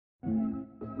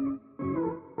All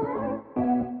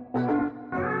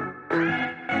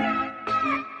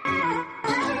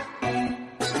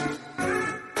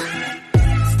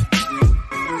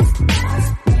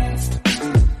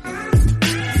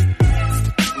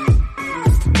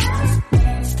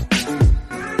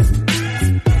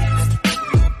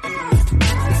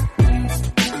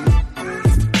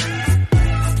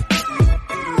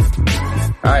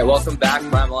right, welcome back,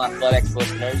 Primal Athletics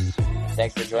listeners.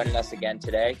 Thanks for joining us again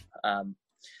today.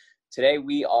 Today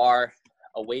we are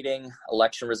awaiting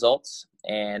election results,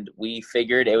 and we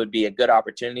figured it would be a good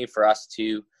opportunity for us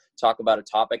to talk about a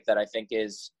topic that I think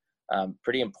is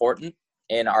pretty important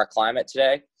in our climate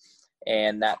today.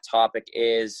 And that topic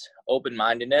is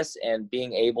open-mindedness and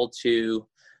being able to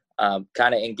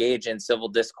kind of engage in civil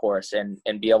discourse and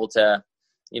be able to,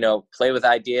 play with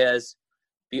ideas,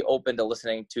 be open to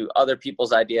listening to other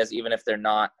people's ideas, even if they're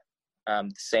not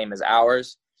the same as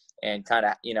ours, and kind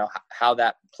of, how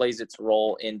that plays its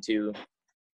role into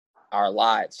our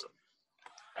lives.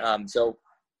 So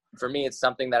for me, it's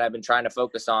something that I've been trying to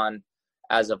focus on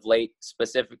as of late,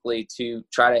 specifically to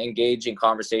try to engage in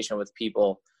conversation with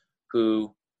people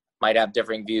who might have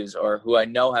differing views or who I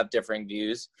know have differing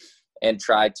views, and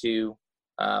try to,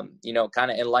 kind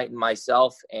of enlighten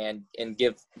myself and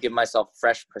give myself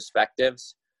fresh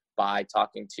perspectives by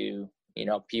talking to,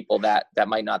 people that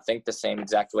might not think the same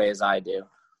exact way as I do.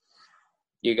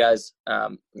 You guys,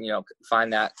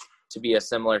 find that to be a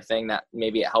similar thing, that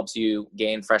maybe it helps you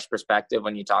gain fresh perspective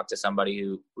when you talk to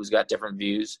somebody who's got different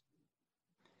views?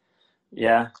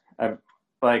 Yeah.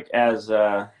 Like as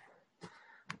a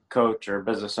coach or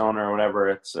business owner or whatever,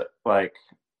 it's like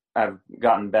I've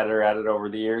gotten better at it over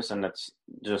the years, and it's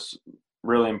just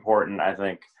really important, I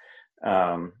think,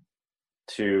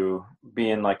 to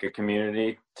be in like a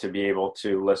community, to be able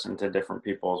to listen to different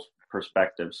people's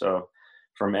perspectives. So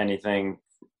from anything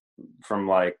from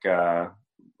like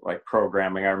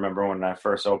programming, I remember when I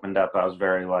first opened up, I was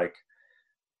very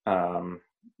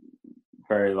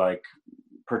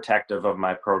protective of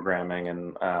my programming.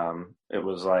 And it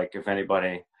was like, if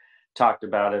anybody talked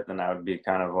about it, then I would be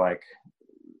kind of like,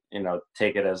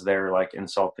 take it as they're like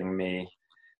insulting me.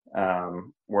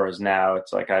 Whereas now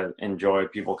it's like I enjoy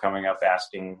people coming up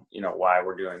asking, why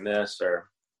we're doing this or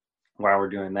why we're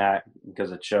doing that,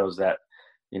 because it shows that,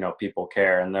 people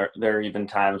care. And there are even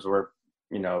times where,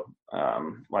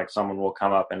 like someone will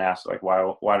come up and ask like,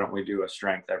 why don't we do a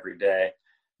strength every day?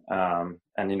 And,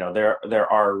 there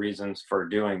are reasons for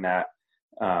doing that.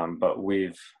 But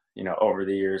we've, over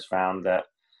the years found that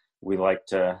we like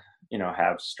to,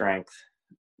 have strength,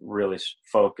 really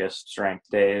focused strength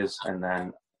days, and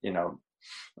then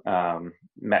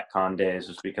Metcon days,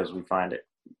 just because we find it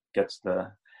gets the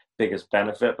biggest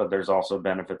benefit. But there's also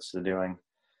benefits to doing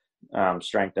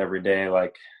strength every day.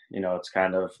 Like, it's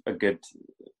kind of a good,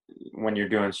 when you're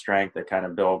doing strength, it kind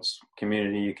of builds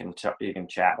community. You can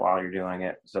chat while you're doing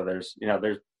it. So there's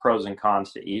pros and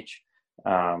cons to each.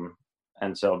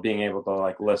 And so being able to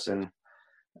like listen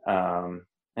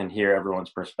and hear everyone's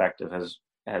perspective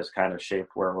has kind of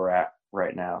shaped where we're at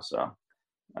right now. So,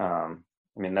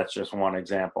 that's just one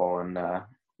example. And,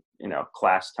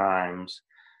 class times,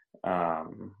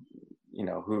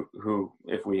 who,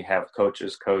 if we have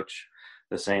coaches coach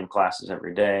the same classes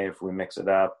every day, if we mix it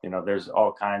up, there's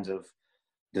all kinds of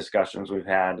discussions we've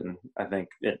had. And I think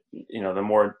the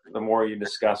more you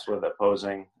discuss with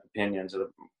opposing opinions,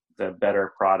 the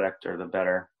better product or the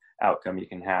better outcome you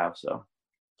can have. So.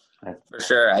 For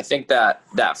sure. I think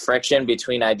that friction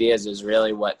between ideas is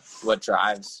really what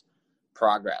drives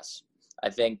progress. I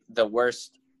think the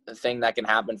worst thing that can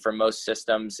happen for most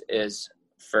systems is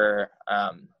for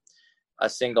a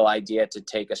single idea to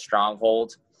take a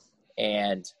stronghold,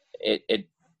 and it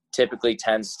typically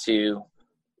tends to,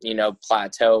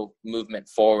 plateau movement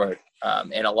forward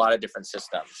in a lot of different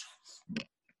systems.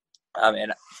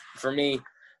 And for me,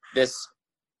 this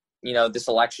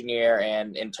election year,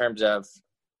 and in terms of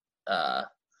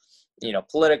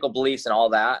political beliefs and all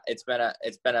that, it's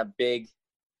been a big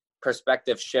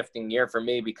perspective shifting year for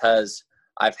me, because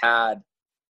I've had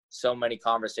so many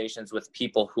conversations with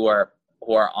people who are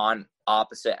on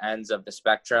opposite ends of the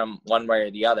spectrum, one way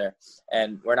or the other.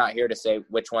 And we're not here to say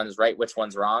which one's right, which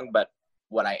one's wrong. But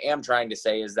what I am trying to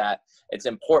say is that it's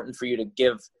important for you to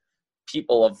give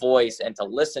people a voice and to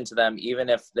listen to them, even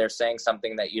if they're saying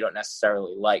something that you don't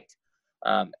necessarily like.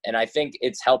 And I think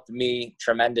it's helped me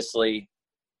tremendously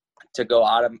to go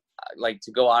out of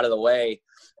the way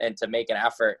and to make an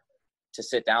effort to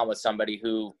sit down with somebody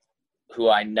who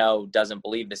I know doesn't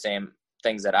believe the same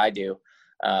things that I do.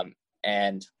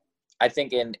 And I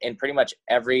think in pretty much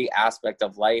every aspect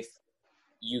of life,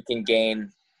 you can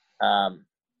gain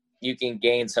you can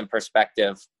gain some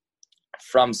perspective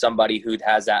from somebody who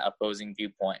has that opposing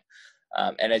viewpoint.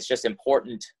 And it's just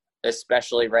important,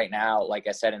 especially right now, like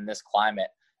I said, in this climate,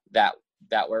 that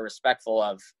we're respectful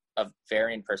of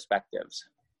varying perspectives.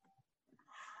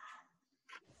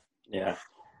 Yeah.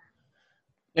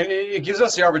 It gives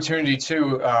us the opportunity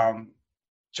to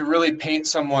really paint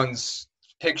someone's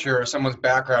picture or someone's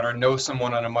background or know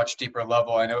someone on a much deeper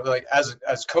level. I know, like,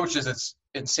 as coaches, it's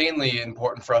insanely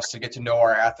important for us to get to know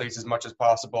our athletes as much as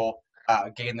possible,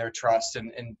 gain their trust,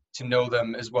 and to know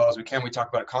them as well as we can. We talk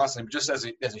about it constantly, but just as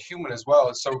a human as well,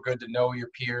 it's so good to know your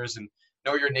peers and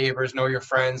know your neighbors, know your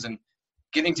friends, and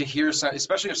getting to hear some,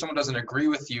 especially if someone doesn't agree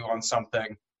with you on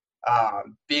something,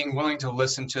 being willing to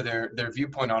listen to their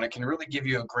viewpoint on it can really give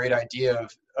you a great idea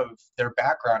of their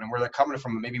background and where they're coming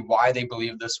from, maybe why they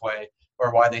believe this way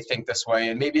or why they think this way.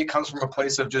 And maybe it comes from a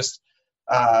place of just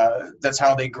that's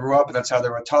how they grew up and that's how they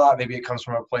were taught. Maybe it comes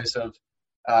from a place of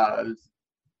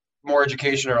more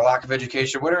education or a lack of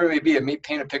education, whatever it may be. It may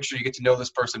paint a picture. You get to know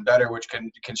this person better, which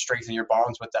can strengthen your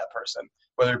bonds with that person,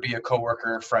 whether it be a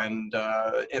coworker, friend,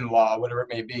 in-law, whatever it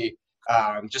may be.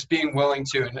 Just being willing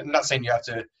to, and I'm not saying you have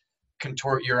to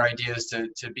contort your ideas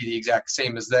to be the exact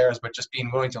same as theirs, but just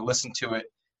being willing to listen to it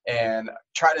and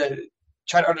try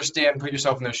to understand, put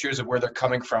yourself in their shoes of where they're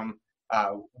coming from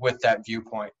with that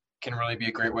viewpoint can really be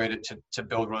a great way to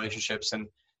build relationships. And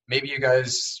maybe you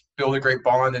guys build a great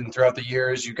bond, and throughout the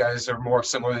years, you guys are more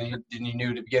similar than you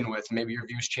knew to begin with. Maybe your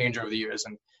views change over the years,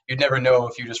 and you'd never know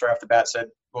if you just right off the bat said,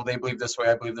 well, they believe this way,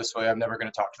 I believe this way, I'm never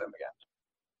going to talk to them again.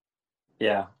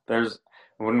 Yeah,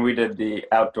 when we did the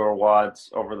outdoor WODs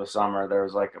over the summer, there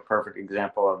was like a perfect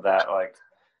example of that. Like,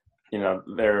 you know,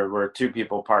 there were two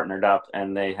people partnered up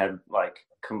and they had like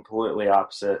completely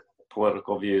opposite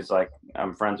political views. Like,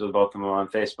 I'm friends with both of them on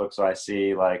Facebook, so I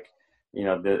see, like, you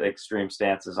know, the extreme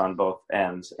stances on both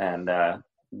ends. And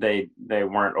they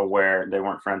weren't aware, they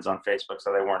weren't friends on Facebook,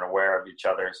 so they weren't aware of each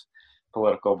other's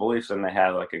political beliefs, and they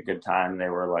had like a good time. They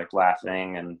were like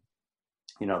laughing, and,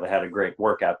 you know, they had a great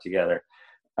workout together.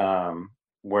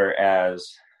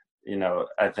 Whereas, you know,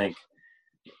 I think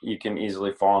you can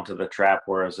easily fall into the trap,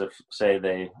 whereas if, say,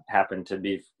 they happen to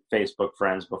be Facebook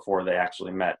friends before they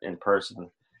actually met in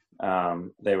person,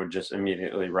 they would just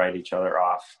immediately write each other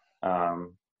off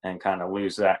and kind of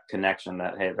lose that connection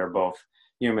that, hey, they're both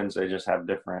humans, they just have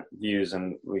different views,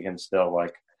 and we can still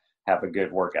like have a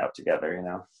good workout together, you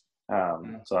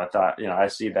know? So I thought, you know, I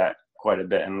see that quite a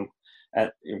bit, and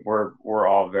we're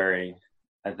all very,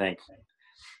 I think,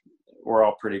 we're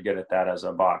all pretty good at that as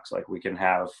a box. Like, we can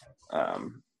have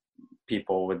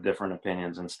people with different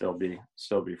opinions and still be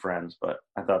friends. But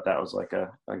I thought that was like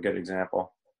a good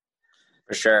example.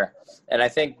 For sure. And I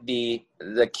think the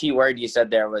key word you said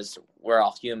there was, we're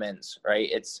all humans, right?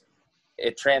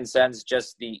 It transcends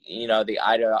just the, you know, the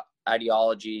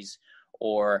ideologies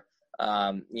or,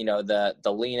 you know, the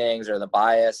leanings or the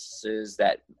biases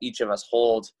that each of us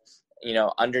hold. You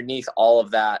know, underneath all of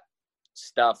that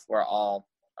stuff, we're all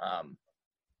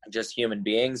just human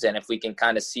beings. And if we can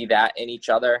kind of see that in each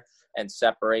other and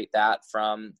separate that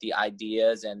from the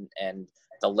ideas and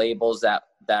the labels that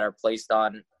are placed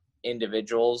on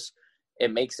individuals,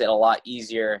 it makes it a lot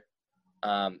easier,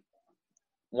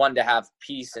 one, to have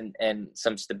peace and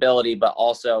some stability, but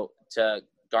also to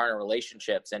garner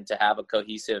relationships and to have a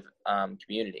cohesive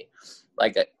community.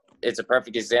 Like, it's a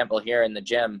perfect example here in the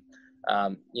gym.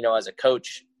 You know, as a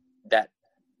coach that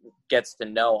gets to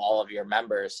know all of your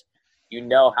members, you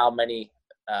know how many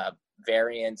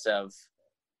variants of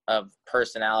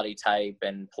personality type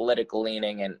and political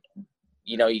leaning, and,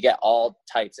 you know, you get all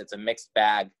types. It's a mixed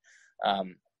bag,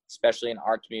 especially in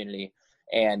our community.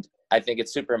 And I think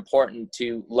it's super important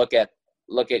to look at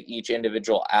each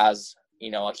individual as,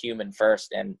 you know, a human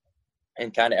first, and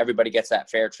kind of everybody gets that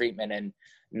fair treatment, and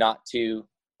not to,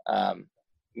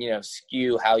 you know,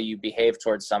 skew how you behave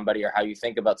towards somebody or how you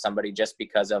think about somebody just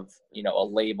because of, you know, a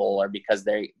label or because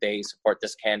they support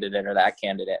this candidate or that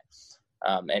candidate.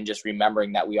 And just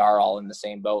remembering that we are all in the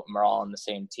same boat and we're all on the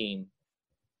same team.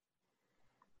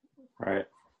 Right.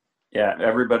 Yeah.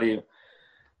 Everybody,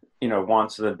 you know,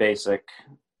 wants the basic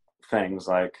things,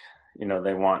 like, you know,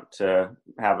 they want to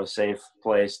have a safe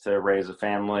place to raise a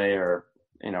family, or,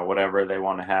 you know, whatever. They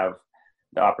want to have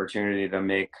the opportunity to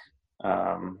make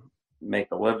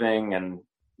a living, and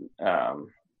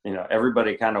you know,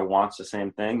 everybody kind of wants the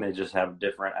same thing. They just have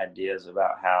different ideas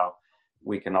about how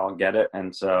we can all get it.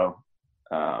 And so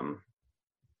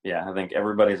yeah, I think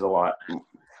everybody's a lot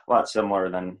similar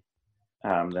than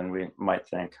we might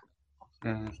think.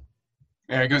 Mm-hmm.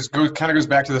 Yeah, it kind of goes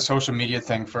back to the social media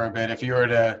thing for a bit. If you were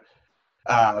to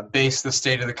base the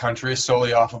state of the country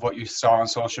solely off of what you saw on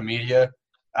social media,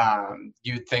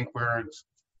 you'd think we're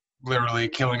literally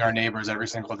killing our neighbors every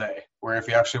single day. Where if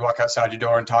you actually walk outside your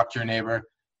door and talk to your neighbor,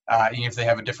 even if they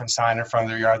have a different sign in front of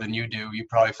their yard than you do, you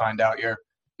probably find out you're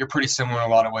pretty similar in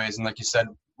a lot of ways. And like you said,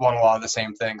 want a lot of the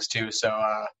same things too. So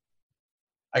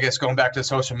I guess going back to the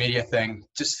social media thing,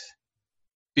 just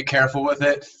be careful with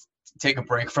it. Take a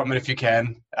break from it if you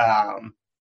can.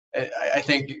 I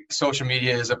think social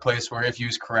media is a place where, if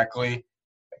used correctly,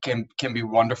 can be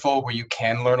wonderful, where you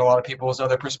can learn a lot of people's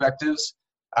other perspectives,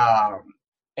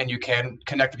 and you can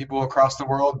connect to people across the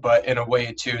world. But in a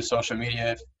way, too, social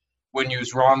media, when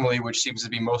used wrongly, which seems to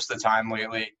be most of the time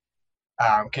lately,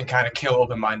 can kind of kill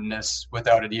open-mindedness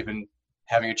without it even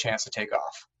having a chance to take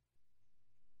off.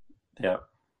 Yeah.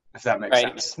 If that makes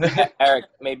sense. Eric,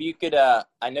 maybe you could,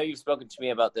 I know you've spoken to me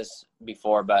about this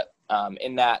before, but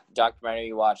in that documentary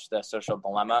you watched, The Social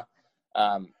Dilemma,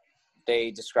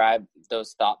 they describe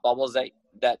those thought bubbles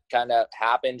that kind of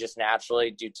happen just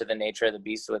naturally due to the nature of the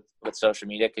beast with social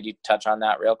media. Could you touch on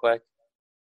that real quick?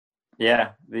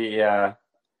 Yeah.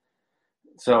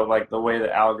 So like the way the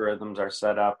algorithms are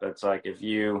set up, it's like if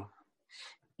you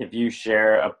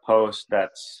share a post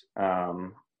that's,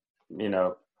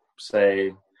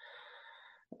 say,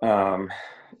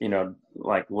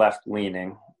 like left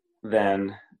leaning,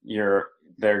 then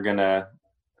they're going to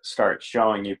start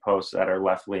showing you posts that are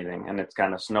left leaning, and it's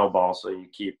kind of snowball. So you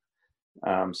keep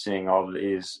seeing all of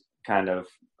these kind of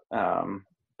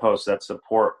posts that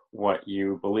support what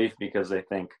you believe because they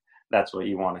think that's what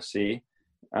you want to see.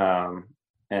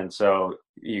 And so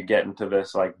you get into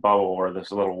this like bubble or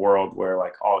this little world where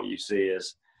like all you see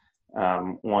is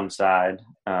one side.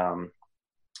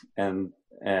 And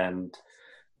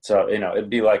so,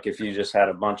 it'd be like if you just had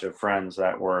a bunch of friends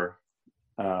that were,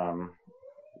 on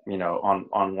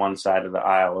one side of the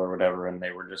aisle or whatever, and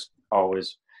they were just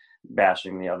always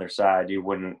bashing the other side. You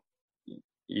would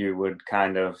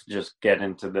kind of just get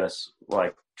into this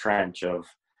like trench of,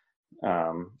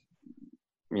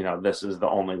 this is the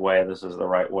only way, this is the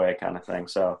right way kind of thing.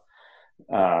 So,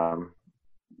 so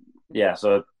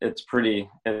it's pretty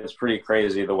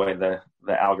crazy the way the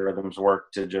algorithms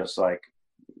work to just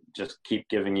keep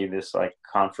giving you this like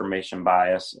confirmation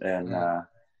bias and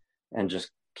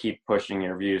just keep pushing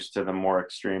your views to the more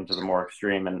extreme.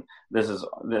 And this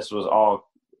was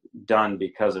all done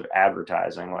because of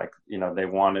advertising. Like, they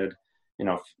wanted,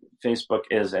 Facebook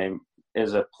is a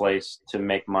place to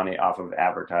make money off of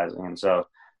advertising. And so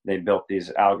they built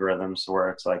these algorithms where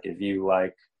it's like, if you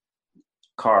like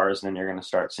cars, then you're going to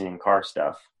start seeing car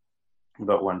stuff.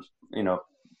 But when,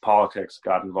 politics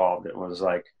got involved, it was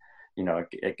like,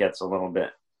 it gets a little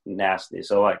bit nasty.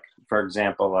 So like, for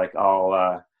example, like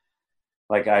I'll,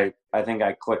 I think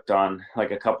I clicked on like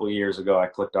a couple of years ago, I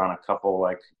clicked on a couple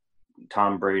like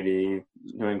Tom Brady,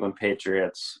 New England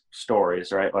Patriots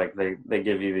stories, right? Like they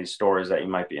give you these stories that you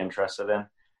might be interested in.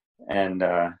 And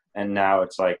now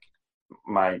it's like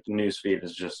my news feed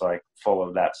is just like full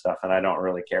of that stuff, and I don't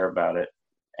really care about it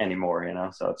anymore,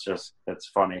 So it's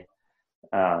funny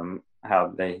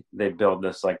how they build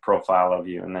this like profile of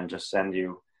you and then just send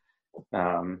you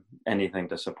anything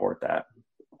to support that.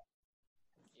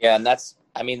 Yeah, and that's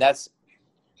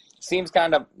seems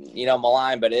kind of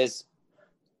malign, but is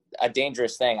a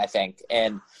dangerous thing, I think.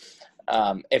 And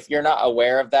if you're not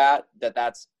aware of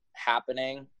that's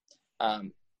happening,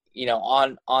 on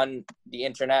the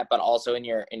internet, but also in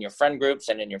your friend groups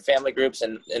and in your family groups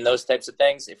and those types of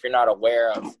things, if you're not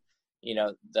aware of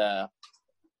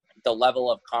the level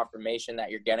of confirmation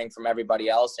that you're getting from everybody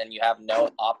else, and you have no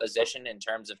opposition in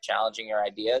terms of challenging your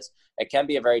ideas, it can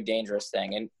be a very dangerous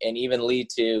thing, and even lead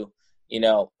to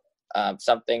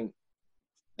something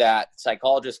that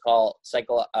psychologists call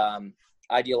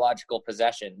ideological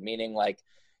possession, meaning like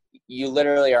you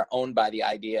literally are owned by the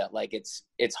idea. Like it's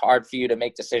hard for you to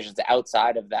make decisions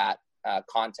outside of that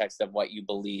context of what you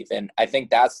believe. And I think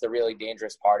that's the really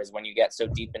dangerous part, is when you get so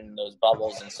deep in those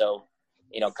bubbles and so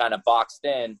kind of boxed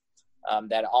in,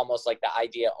 that almost like the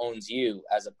idea owns you,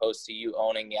 as opposed to you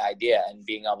owning the idea and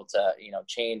being able to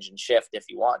change and shift if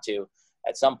you want to.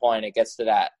 At some point it gets to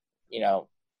that,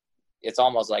 it's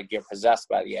almost like you're possessed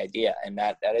by the idea, and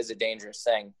that is a dangerous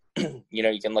thing.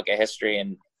 You can look at history,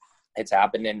 and it's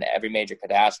happened in every major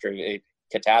catastrophe.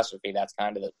 That's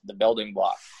kind of the building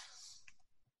block.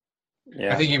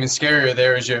 Yeah, I think even scarier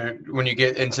there is when you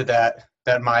get into that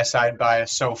my side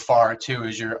bias so far too,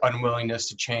 is your unwillingness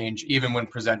to change, even when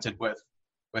presented with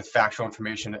factual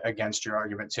information against your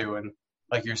argument too. And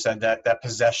like you said, that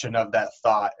possession of that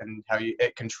thought and how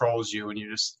it controls you, and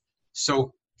you're just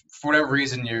so, for whatever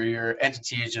reason, your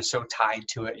entity is just so tied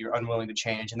to it, you're unwilling to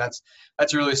change. And that's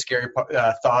a really scary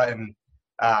thought. And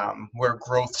where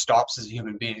growth stops as a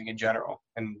human being in general.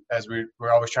 And as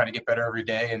we're always trying to get better every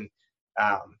day, and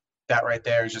that right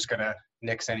there is just going to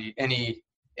nix any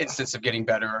instance of getting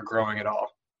better or growing at all.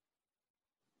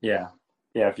 Yeah.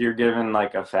 If you're given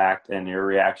like a fact and your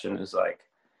reaction is like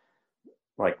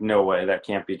no way, that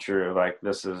can't be true, like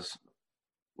this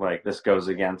goes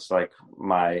against like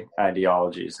my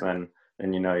ideologies, then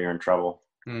you're in trouble.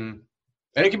 And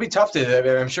it can be tough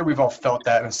I'm sure we've all felt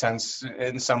that in a sense,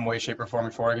 in some way, shape, or form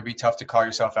before. It can be tough to call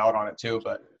yourself out on it too,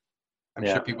 but I'm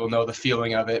sure people know the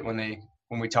feeling of it when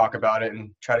we talk about it,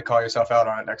 and try to call yourself out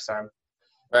on it next time.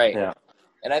 Right. Yeah.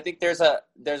 And I think there's a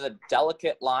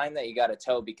delicate line that you got to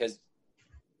toe, because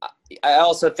I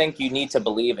also think you need to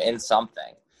believe in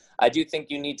something. I do think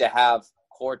you need to have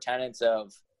core tenets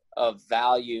of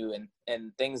value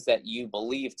and things that you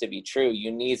believe to be true.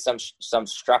 You need some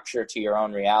structure to your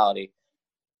own reality,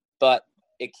 but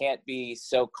it can't be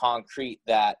so concrete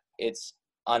that it's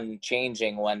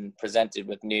unchanging when presented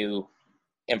with new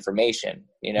information.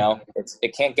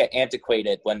 It can't get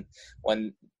antiquated when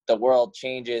the world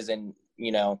changes, and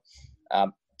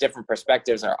different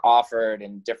perspectives are offered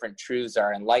and different truths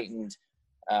are enlightened.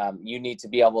 You need to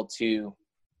be able to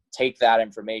take that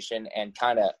information and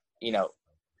kind of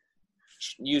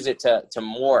use it to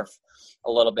morph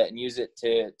a little bit, and use it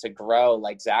to grow,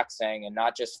 like Zach's saying, and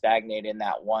not just stagnate in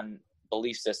that one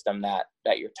belief system that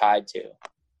you're tied to.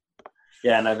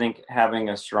 Yeah, and I think having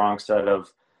a strong set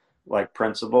of like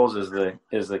principles is the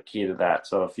key to that.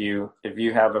 So if you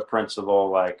have a principle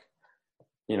like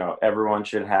everyone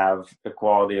should have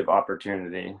equality of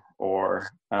opportunity, or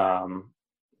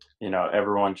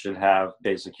everyone should have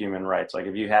basic human rights, like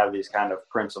if you have these kind of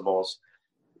principles,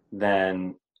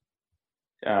 then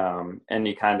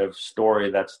any kind of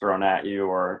story that's thrown at you,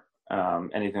 or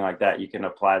anything like that, you can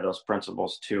apply those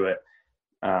principles to it,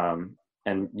 and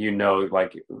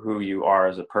like who you are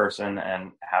as a person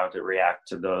and how to react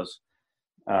to those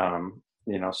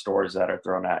stories that are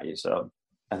thrown at you. So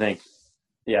I think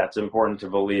it's important to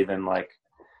believe in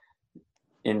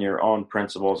your own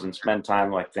principles, and spend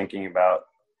time like thinking about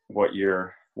what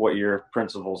your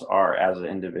principles are as an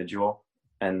individual,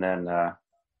 and then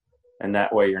and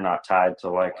that way you're not tied to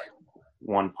like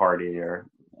one party or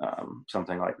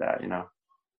something like that,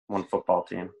 one football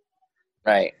team.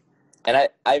 Right. And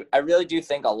I really do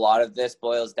think a lot of this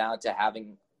boils down to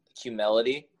having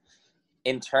humility,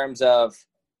 in terms of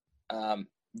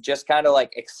just kind of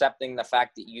like accepting the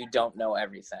fact that you don't know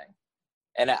everything.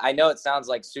 And I know it sounds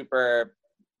like super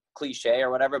cliche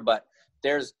or whatever, but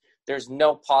there's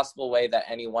no possible way that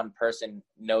any one person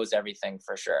knows everything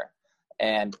for sure.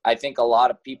 And I think a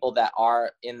lot of people that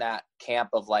are in that camp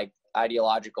of like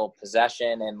ideological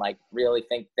possession and like really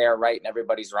think they're right and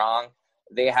everybody's wrong,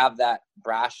 they have that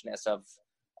brashness of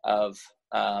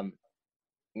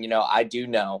I do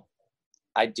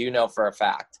know for a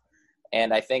fact.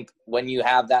 And I think when you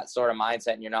have that sort of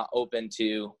mindset and you're not open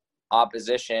to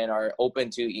opposition or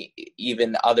open to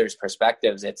even others'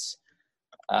 perspectives, it's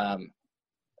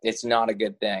not a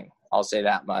good thing. I'll say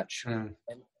that much. And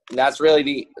that's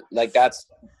really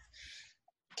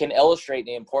can illustrate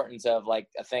the importance of like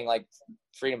a thing like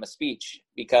freedom of speech,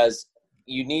 because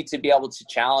you need to be able to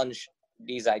challenge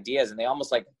these ideas, and they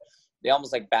almost like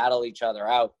battle each other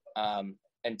out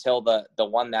until the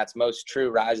one that's most true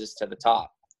rises to the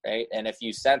top, right? And if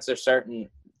you censor certain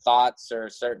thoughts or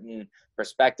certain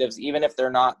perspectives, even if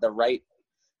they're not the right,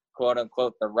 quote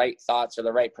unquote, the right thoughts or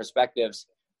the right perspectives,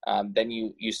 then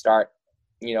you start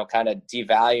kind of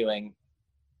devaluing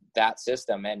that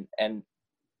system, and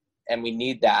we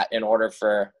need that in order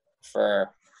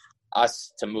for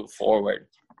us to move forward.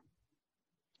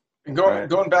 And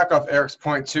going back off Eric's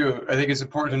point too, I think it's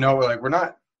important to know, like, we're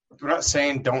not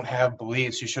saying don't have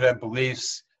beliefs. You should have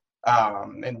beliefs,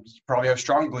 and you probably have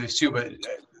strong beliefs too. But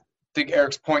I think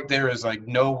Eric's point there is like,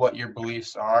 know what your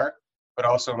beliefs are, but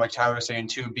also, like Tyler was saying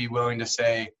too, be willing to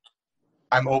say,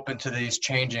 I'm open to these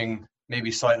changing maybe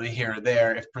slightly here or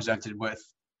there if presented with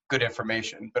good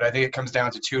information. But I think it comes down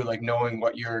to too, like knowing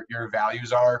what your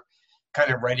values are,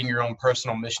 kind of writing your own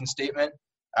personal mission statement.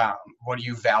 What do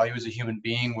you value as a human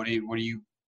being? What do you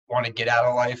want to get out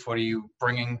of life? What are you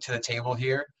bringing to the table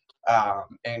here?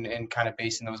 And kind of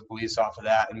basing those beliefs off of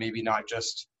that, and maybe not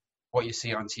just what you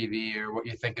see on TV or what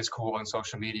you think is cool on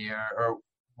social media or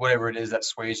whatever it is that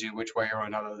sways you which way or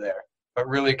another there. But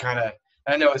really kind of,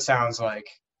 I know it sounds like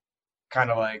kind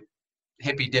of like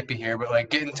hippy dippy here, but like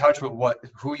get in touch with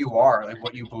who you are, like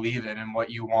what you believe in and what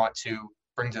you want to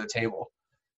bring to the table.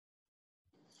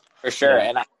 For sure.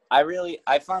 And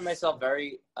I find myself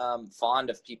very fond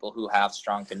of people who have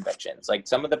strong convictions. Like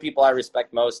some of the people I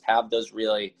respect most have those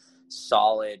really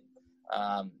solid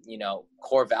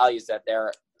core values that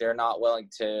they're not willing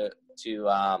to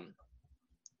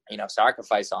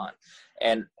sacrifice on.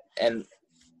 And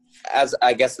as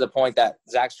I guess the point that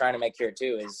Zach's trying to make here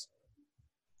too is,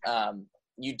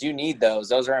 you do need those.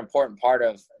 Those are an important part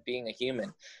of being a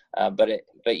human. But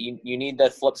you need the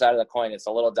flip side of the coin. It's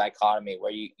a little dichotomy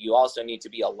where you also need to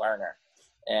be a learner,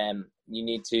 and you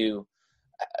need to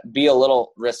be a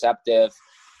little receptive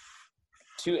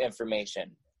to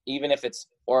information, even if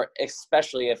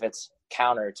especially if it's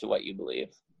counter to what you believe.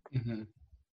 Mm-hmm.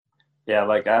 Yeah.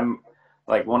 Like I'm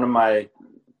like one of my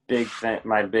big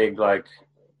like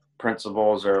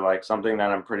principles, or like something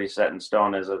that I'm pretty set in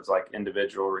stone, is it's like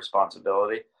individual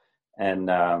responsibility. And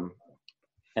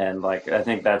like, I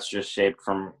think that's just shaped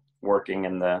from working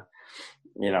in the,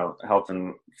 health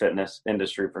and fitness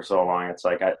industry for so long. It's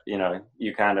like,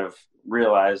 you kind of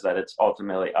realize that it's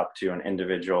ultimately up to an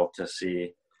individual to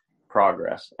see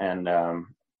progress. And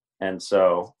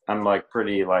so I'm like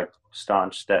pretty like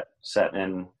staunch set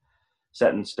in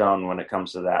stone when it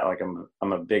comes to that. Like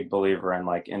I'm a big believer in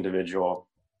like individual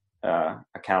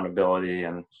accountability,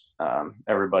 and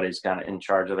everybody's kind of in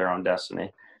charge of their own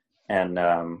destiny. And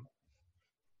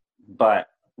but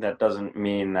that doesn't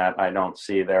mean that I don't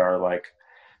see there are like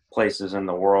places in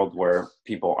the world where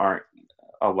people aren't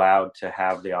allowed to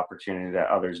have the opportunity that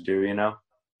others do,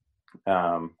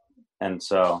 and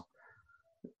so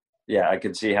yeah, I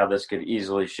could see how this could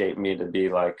easily shape me to be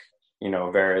like,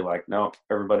 very like, no,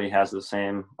 everybody has the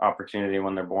same opportunity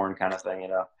when they're born kind of thing,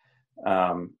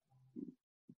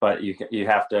 but you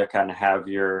have to kind of have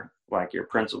your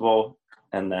principle,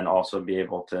 and then also be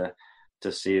able to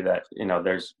see that,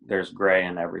 there's gray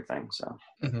in everything. So.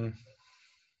 Mm-hmm.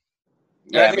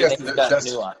 Yeah, I think that's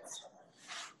nuance.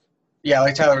 Yeah,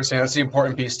 like Tyler was saying, that's the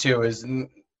important piece too, is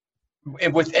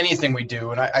with anything we do,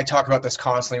 and I talk about this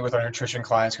constantly with our nutrition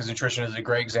clients, because nutrition is a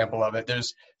great example of it.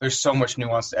 There's so much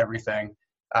nuance to everything.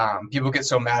 People get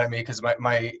so mad at me because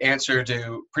my answer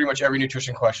to pretty much every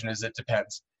nutrition question is it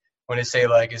depends. When they say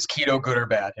like, is keto good or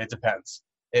bad? It depends.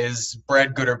 Is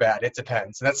bread good or bad? It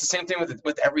depends. And that's the same thing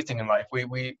with everything in life.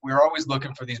 We're always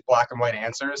looking for these black and white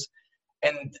answers,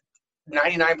 and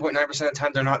 99.9% of the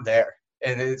time they're not there.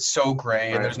 And it's so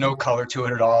gray, and there's no color to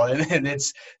it at all. And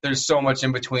there's so much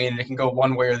in between, and it can go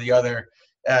one way or the other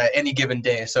any given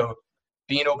day. So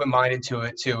being open-minded to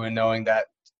it too, and knowing that,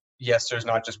 yes, there's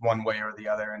not just one way or the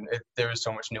other, and there is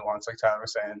so much nuance, like Tyler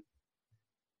was saying.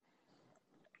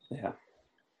 Yeah.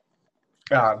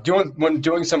 When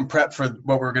doing some prep for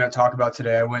what we're going to talk about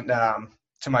today, I went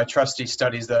to my trusty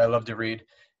studies that I love to read,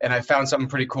 and I found something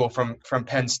pretty cool from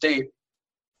Penn State.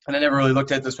 And I never really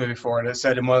looked at this way before. And it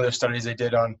said in one of their studies they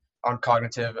did on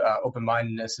cognitive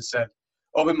open-mindedness, it said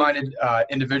open-minded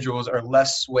individuals are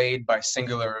less swayed by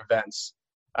singular events.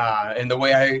 And the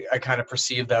way I kind of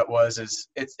perceived that is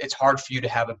it's hard for you to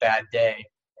have a bad day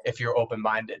if you're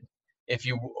open-minded. If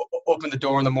you open the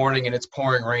door in the morning and it's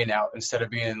pouring rain out, instead of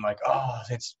being like, oh,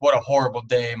 what a horrible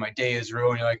day, my day is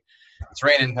ruined. You're like, it's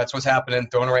raining, that's what's happening,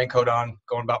 throwing a raincoat on,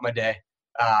 going about my day.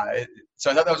 So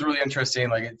I thought that was really interesting.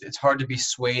 Like it's hard to be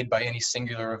swayed by any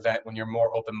singular event when you're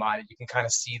more open-minded. You can kind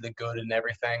of see the good in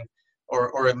everything,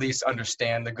 or at least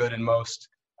understand the good in most,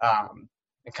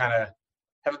 and kind of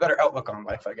have a better outlook on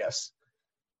life, I guess.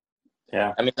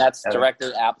 Yeah. I mean, that's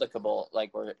directly applicable.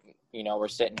 Like we're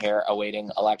sitting here awaiting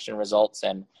election results,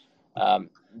 and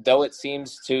though it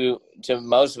seems to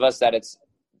most of us that it's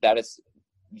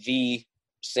the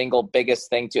single biggest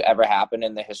thing to ever happen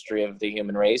in the history of the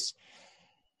human race,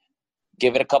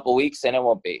 give it a couple weeks and it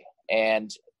won't be, and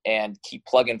keep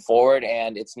plugging forward.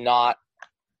 And it's not,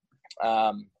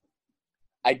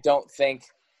 I don't think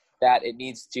that it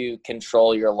needs to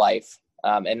control your life.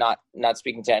 And not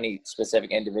speaking to any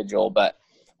specific individual, but,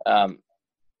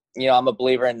 I'm a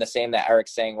believer in the same that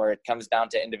Eric's saying, where it comes down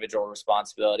to individual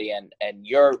responsibility, and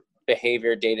your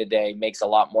behavior day to day makes a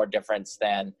lot more difference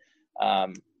than,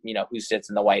 who sits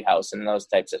in the White House and those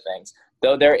types of things.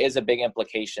 Though there is a big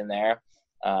implication there.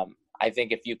 I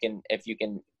think if you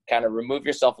can kind of remove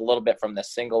yourself a little bit from the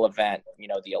single event,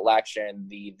 the election,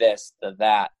 the this, the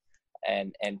that,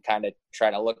 and kind of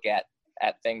try to look at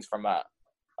things from a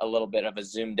little bit of a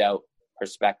zoomed out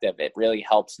perspective, it really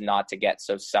helps not to get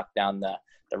so sucked down the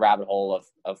rabbit hole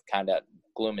of kind of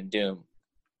gloom and doom.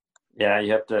 Yeah,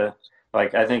 you have to,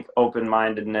 like, I think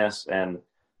open-mindedness and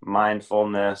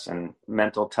mindfulness and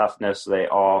mental toughness, they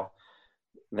all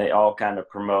kind of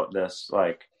promote this,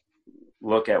 like,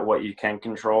 look at what you can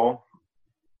control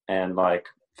and like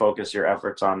focus your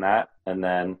efforts on that. And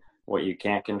then what you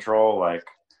can't control, like,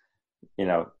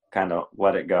 kind of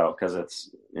let it go, because it's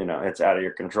out of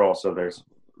your control. So there's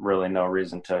really no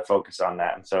reason to focus on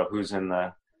that. And so who's in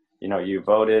the you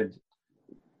voted,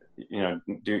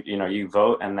 you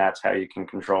vote, and that's how you can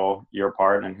control your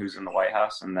part and who's in the White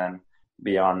House. And then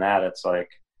beyond that, it's like,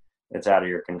 it's out of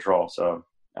your control. So,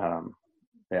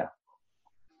 yeah.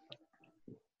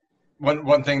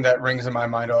 One thing that rings in my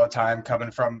mind all the time,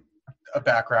 coming from a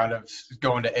background of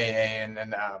going to AA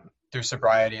and through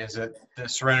sobriety, is that the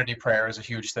Serenity Prayer is a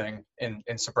huge thing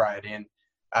in sobriety. And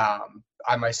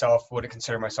I myself wouldn't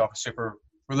consider myself a super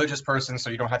religious person, so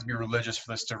you don't have to be religious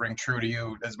for this to ring true to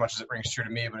you as much as it rings true to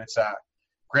me. But it's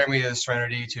grant me the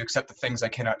serenity to accept the things I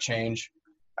cannot change,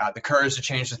 the courage to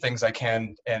change the things I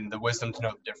can, and the wisdom to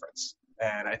know the difference.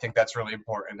 And I think that's really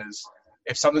important. Is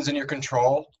if something's in your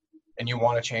control and you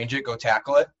want to change it, go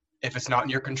tackle it. If it's not in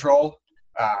your control,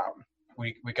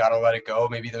 we got to let it go.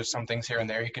 Maybe there's some things here and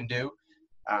there you can do.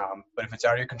 But if it's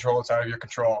out of your control, it's out of your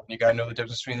control. You got to know the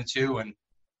difference between the two and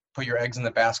put your eggs in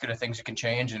the basket of things you can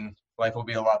change, and life will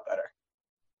be a lot better.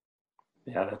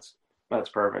 Yeah, that's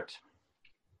perfect.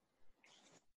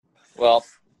 Well,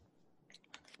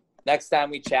 next time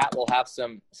we chat, we'll have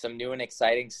some new and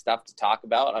exciting stuff to talk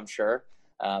about, I'm sure.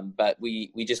 But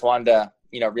we just wanted to,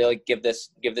 really give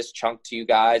this chunk to you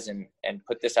guys and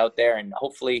put this out there, and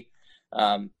hopefully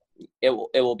it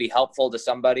will be helpful to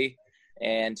somebody.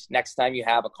 And next time you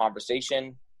have a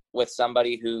conversation with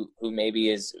somebody who maybe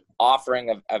is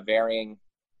offering a varying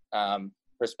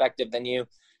perspective than you,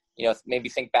 maybe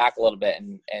think back a little bit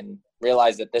and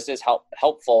realize that this is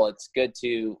helpful. It's good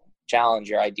to challenge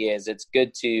your ideas. It's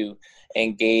good to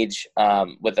engage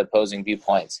with opposing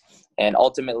viewpoints. And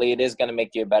ultimately, it is going to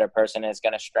make you a better person, and it's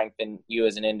going to strengthen you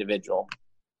as an individual.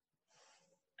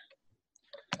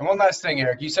 And one last thing,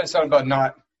 Eric, you said something about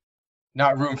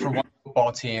not rooting for one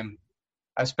football team.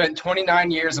 I've spent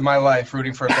 29 years of my life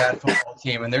rooting for a bad football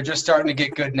team, and they're just starting to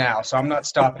get good now, so I'm not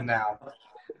stopping now.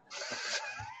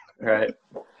 Right.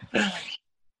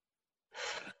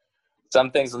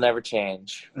 Some things will never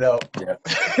change. No. Yeah.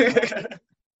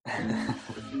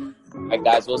 All right,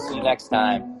 guys, we'll see you next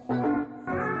time.